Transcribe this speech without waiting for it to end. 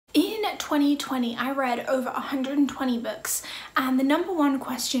2020, I read over 120 books, and the number one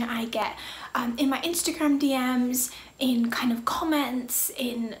question I get in my Instagram DMs, in kind of comments,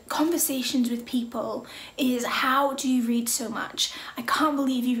 in conversations with people is, how do you read so much? I can't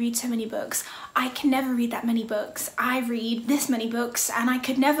believe you read so many books. I can never read that many books. I read this many books and I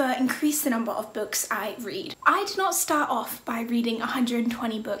could never increase the number of books I read. I did not start off by reading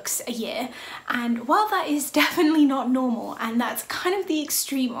 120 books a year, and while that is definitely not normal and that's kind of the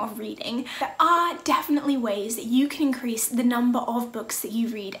extreme of reading, there are definitely ways that you can increase the number of books that you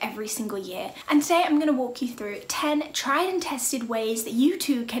read every single year. And today I'm going to walk you through 10 tried and tested ways that you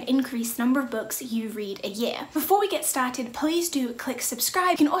too can increase the number of books you read a year. Before we get started, please do click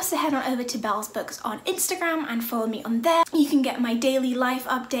subscribe. You can also head on over to Belle's Books on Instagram and follow me on there. You can get my daily life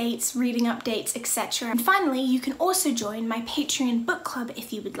updates, reading updates, etc. And finally, you can also join my Patreon book club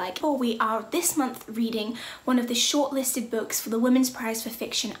if you would like. We are this month reading one of the shortlisted books for the Women's Prize for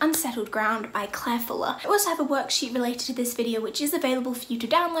Fiction, Unsettled Ground by Claire Fuller. I also have a worksheet related to this video which is available for you to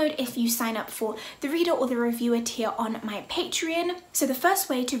download if you sign up for the reader or the reviewer tier on my Patreon. So the first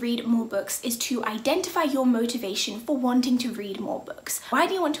way to read more books is to identify your motivation for wanting to read more books. Why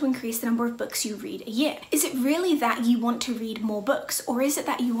do you want to increase the number of books you read a year? Is it really that you want to read more books, or is it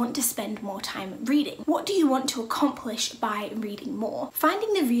that you want to spend more time reading? What do you want to accomplish by reading more?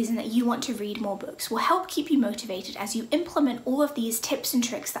 Finding the reason that you want to read more books will help keep you motivated as you implement all of these tips and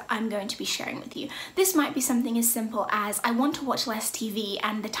tricks that I'm going to be sharing with you. This might be something as simple as, I want to watch less TV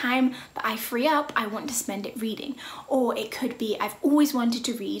and the time that I free up, I want to spend it reading. Or it could be, I've always wanted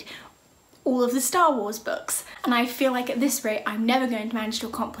to read all of the Star Wars books, and I feel like at this rate I'm never going to manage to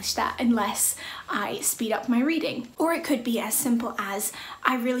accomplish that unless I speed up my reading. Or it could be as simple as,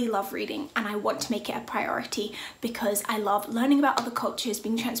 I really love reading and I want to make it a priority because I love learning about other cultures,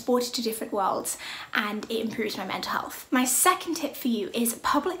 being transported to different worlds, and it improves my mental health. My second tip for you is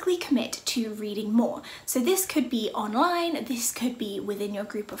publicly commit to reading more. So this could be online, this could be within your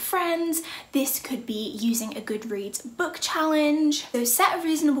group of friends, this could be using a Goodreads book challenge. So set a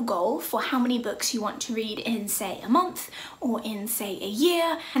reasonable goal for how many books you want to read in, say, a month or in, say, a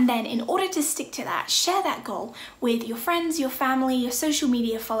year, and then in order to stick to that, share that goal with your friends, your family, your social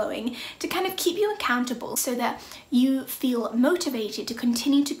media following to kind of keep you accountable so that you feel motivated to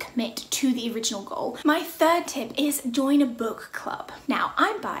continue to commit to the original goal. My third tip is join a book club. Now,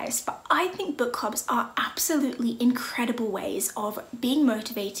 I'm biased, but I think book clubs are absolutely incredible ways of being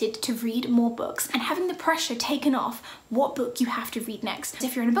motivated to read more books and having the pressure taken off what book you have to read next.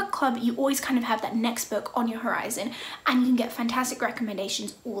 If you're in a book club, you always kind of have that next book on your horizon and you can get fantastic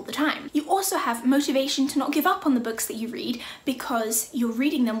recommendations all the time. You also have motivation to not give up on the books that you read because you're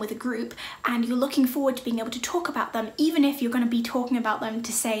reading them with a group and you're looking forward to being able to talk about them, even if you're going to be talking about them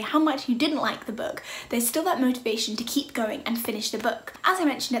to say how much you didn't like the book. There's still that motivation to keep going and finish the book. As I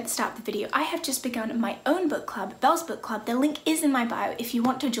mentioned at the start of the video, I have just begun my own book club, Belle's Book Club. The link is in my bio if you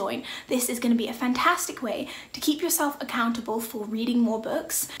want to join. This is going to be a fantastic way to keep yourself accountable for reading more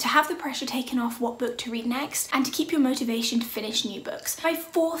books, to have the pressure taken off what book to read next, and to keep your motivation to finish new books. My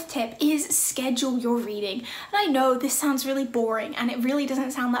fourth tip is schedule your reading. And I know this sounds really boring and it really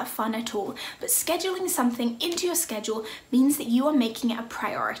doesn't sound that fun at all, but scheduling something into your schedule means that you are making it a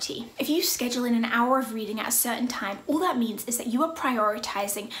priority. If you schedule in an hour of reading at a certain time, all that means is that you are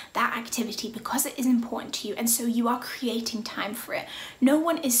prioritizing that activity because it is important to you, and so you are creating time for it. No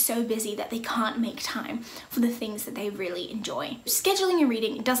one is so busy that they can't make time for the things that they really enjoy. Scheduling your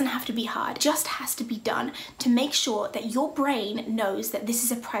reading doesn't have to be hard, it just has to be done to make sure that your brain knows that this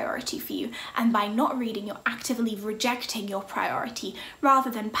is a priority for you, and by not reading, you're actively rejecting your priority rather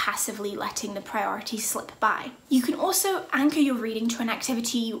than passively letting the priority slip by. You can also anchor your reading to an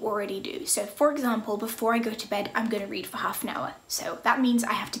activity you already do. So for example, before I go to bed, I'm going to read for half an hour. So that means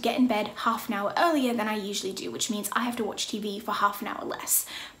I have to get in bed half an hour earlier than I usually do, which means I have to watch TV for half an hour less.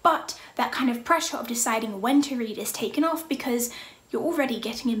 But that kind of pressure of deciding when to read is taken off because you're already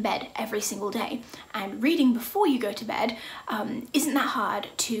getting in bed every single day, and reading before you go to bed isn't that hard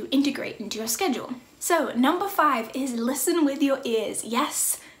to integrate into your schedule. So number 5 is listen with your ears.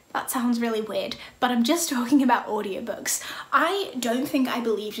 Yes, that sounds really weird, but I'm just talking about audiobooks. I don't think I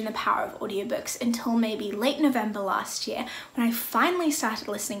believed in the power of audiobooks until maybe late November last year when I finally started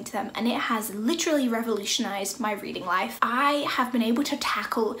listening to them, and it has literally revolutionized my reading life. I have been able to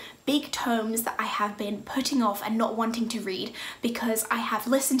tackle big tomes that I have been putting off and not wanting to read because I have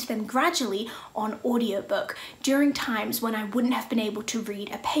listened to them gradually on audiobook during times when I wouldn't have been able to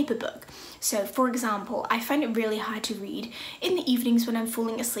read a paper book. So for example, I find it really hard to read in the evenings when I'm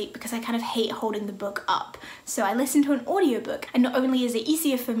falling asleep sleep because I kind of hate holding the book up. So I listen to an audiobook, and not only is it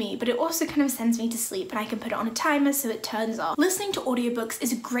easier for me, but it also kind of sends me to sleep, and I can put it on a timer so it turns off. Listening to audiobooks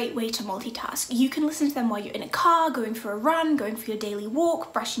is a great way to multitask. You can listen to them while you're in a car, going for a run, going for your daily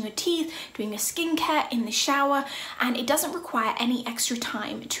walk, brushing your teeth, doing your skincare, in the shower, and it doesn't require any extra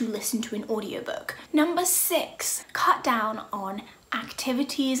time to listen to an audiobook. Number 6, cut down on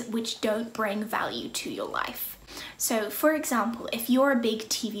activities which don't bring value to your life. So for example, if you're a big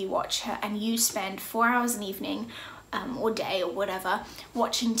TV watcher and you spend 4 hours an evening or day or whatever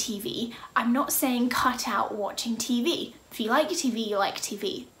watching TV, I'm not saying cut out watching TV. If you like your TV, you like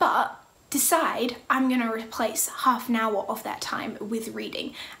TV, but decide I'm going to replace half an hour of that time with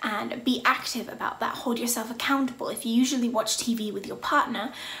reading, and be active about that. Hold yourself accountable. If you usually watch TV with your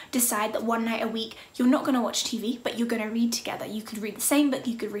partner, decide that one night a week you're not going to watch TV, but you're going to read together. You could read the same book,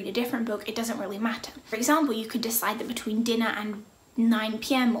 you could read a different book, it doesn't really matter. For example, you could decide that between dinner and 9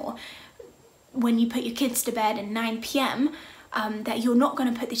 p.m. or when you put your kids to bed at 9 p.m. That you're not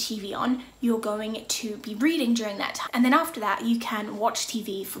going to put the TV on, you're going to be reading during that time. And then after that, you can watch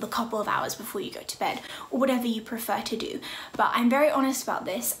TV for the couple of hours before you go to bed, or whatever you prefer to do. But I'm very honest about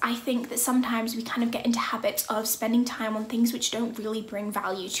this. I think that sometimes we kind of get into habits of spending time on things which don't really bring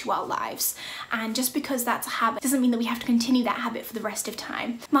value to our lives. And just because that's a habit doesn't mean that we have to continue that habit for the rest of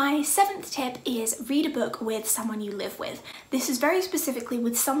time. My 7th tip is read a book with someone you live with. This is very specifically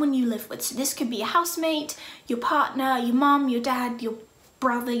with someone you live with. So this could be a housemate, your partner, your mum, your dad, your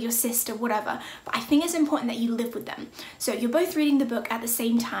brother, your sister, whatever, but I think it's important that you live with them. So you're both reading the book at the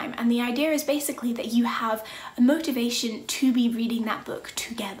same time, and the idea is basically that you have a motivation to be reading that book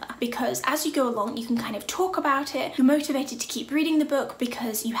together, because as you go along you can kind of talk about it. You're motivated to keep reading the book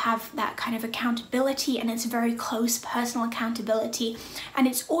because you have that kind of accountability, and it's very close personal accountability, and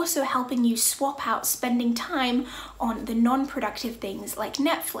it's also helping you swap out spending time on the non-productive things like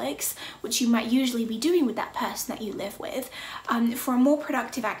Netflix, which you might usually be doing with that person that you live with, for a more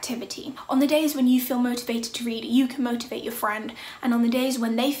productive activity. On the days when you feel motivated to read, you can motivate your friend, and on the days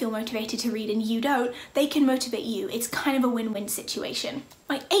when they feel motivated to read and you don't, they can motivate you. It's kind of a win-win situation.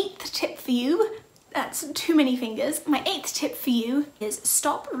 My 8th tip for you, that's too many fingers. My 8th tip for you is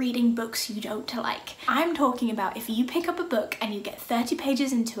stop reading books you don't like. I'm talking about if you pick up a book and you get 30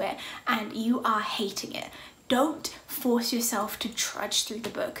 pages into it and you are hating it, don't force yourself to trudge through the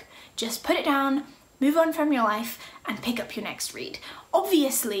book. Just put it down, move on from your life, and pick up your next read.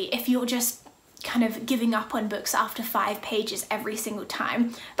 Obviously, if you're just kind of giving up on books after 5 pages every single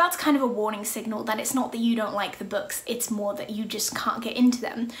time, that's kind of a warning signal that it's not that you don't like the books, it's more that you just can't get into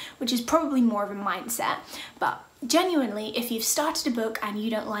them, which is probably more of a mindset. But genuinely, if you've started a book and you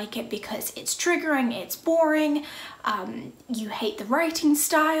don't like it because it's triggering, it's boring, you hate the writing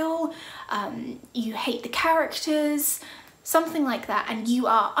style, you hate the characters, something like that, and you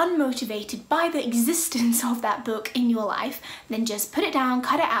are unmotivated by the existence of that book in your life, then just put it down,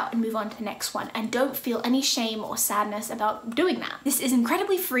 cut it out, and move on to the next one, and don't feel any shame or sadness about doing that. This is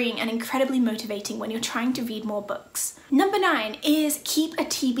incredibly freeing and incredibly motivating when you're trying to read more books. Number 9 is keep a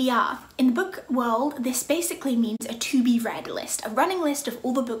TBR. In the book world, this basically means a to-be-read list, a running list of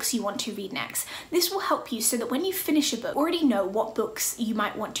all the books you want to read next. This will help you so that when you finish a book, you already know what books you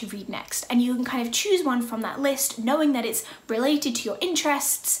might want to read next, and you can kind of choose one from that list, knowing that it's related to your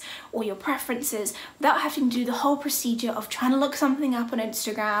interests or your preferences, without having to do the whole procedure of trying to look something up on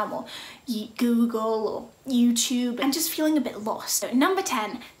Instagram or Google or YouTube and just feeling a bit lost. So number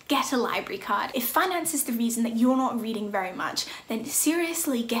 10, get a library card. If finance is the reason that you're not reading very much, then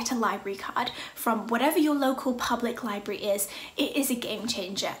seriously get a library card from whatever your local public library is. It is a game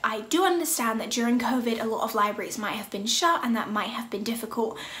changer. I do understand that during COVID a lot of libraries might have been shut and that might have been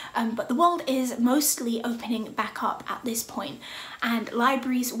difficult, but the world is mostly opening back up at this point, and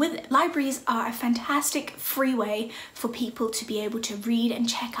libraries are a fantastic free way for people to be able to read and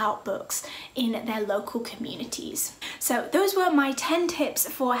check out books in their local communities. So those were my 10 tips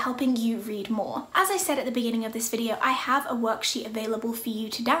for helping you read more. As I said at the beginning of this video, I have a worksheet available for you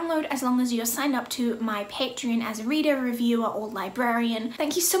to download as long as you're signed up to my Patreon as a reader, reviewer, or librarian.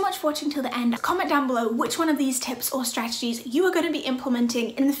 Thank you so much for watching till the end. Comment down below which one of these tips or strategies you are going to be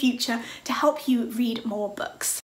implementing in the future to help you read more books.